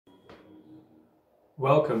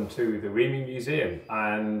Welcome to the REME Museum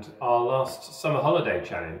and our last summer holiday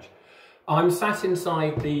challenge. I'm sat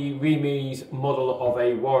inside the REME's model of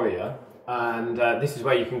a warrior, and this is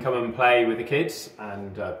where you can come and play with the kids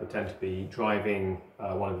and pretend to be driving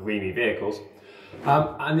one of the REME vehicles.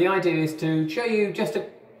 And the idea is to show you just a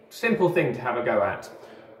simple thing to have a go at.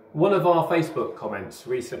 One of our Facebook comments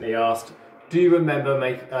recently asked, do you remember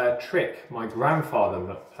a trick my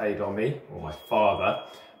grandfather played on me, or my father,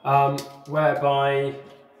 whereby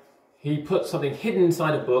he put something hidden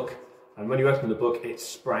inside a book, and when you opened the book it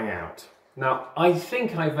sprang out. Now I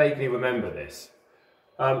think I vaguely remember this.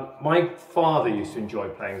 My father used to enjoy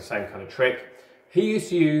playing the same kind of trick. He used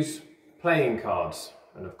to use playing cards,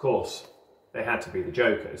 and of course they had to be the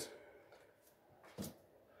jokers.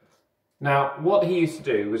 Now what he used to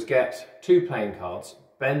do was get two playing cards,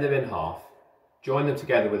 bend them in half, join them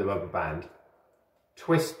together with a rubber band,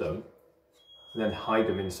 twist them, and then hide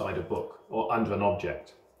them inside a book or under an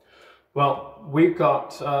object. Well, we've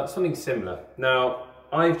got something similar. Now,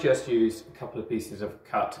 I've just used a couple of pieces of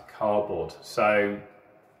cut cardboard. So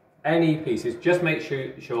any pieces, just make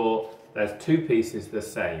sure there's two pieces the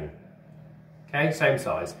same. Okay, same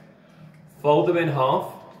size. Fold them in half.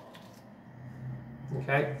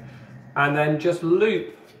 Okay, and then just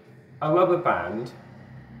loop a rubber band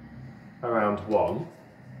around one,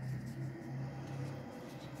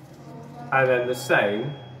 and then the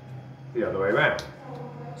same the other way around.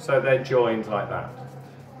 So they're joined like that.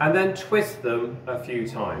 And then twist them a few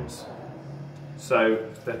times. So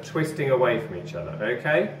they're twisting away from each other,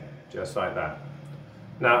 okay? Just like that.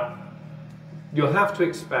 Now, you'll have to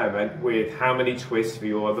experiment with how many twists for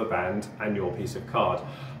your rubber band and your piece of card.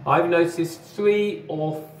 I've noticed 3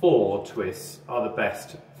 or 4 twists are the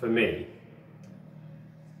best for me.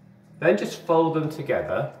 Then just fold them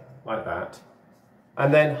together like that,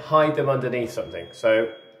 and then hide them underneath something.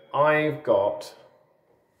 So I've got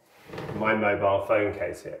my mobile phone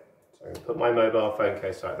case here. So I'm going to put my mobile phone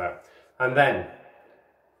case like that. And then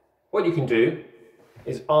what you can do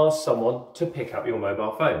is ask someone to pick up your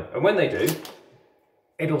mobile phone. And when they do,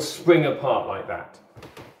 it'll spring apart like that.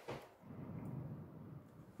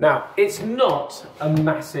 Now, it's not a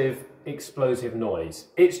massive explosive noise.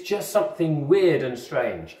 It's just something weird and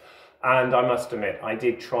strange. And I must admit, I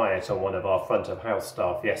did try it on one of our front of house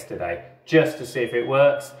staff yesterday, just to see if it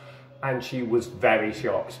works, and she was very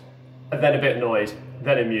shocked. And then a bit annoyed,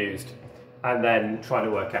 then amused, and then trying to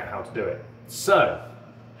work out how to do it. So,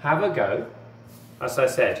 have a go. As I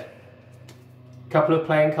said, a couple of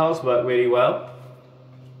playing cards work really well,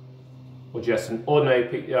 or just an ordinary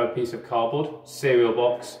piece of cardboard, cereal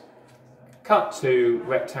box, cut to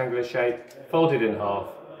rectangular shape, folded in half,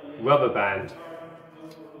 rubber band,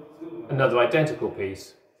 another identical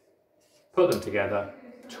piece, put them together,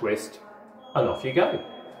 twist, and off you go.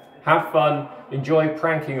 Have fun, enjoy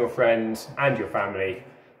pranking your friends and your family.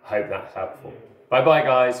 I hope that's helpful. Bye bye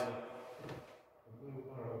guys.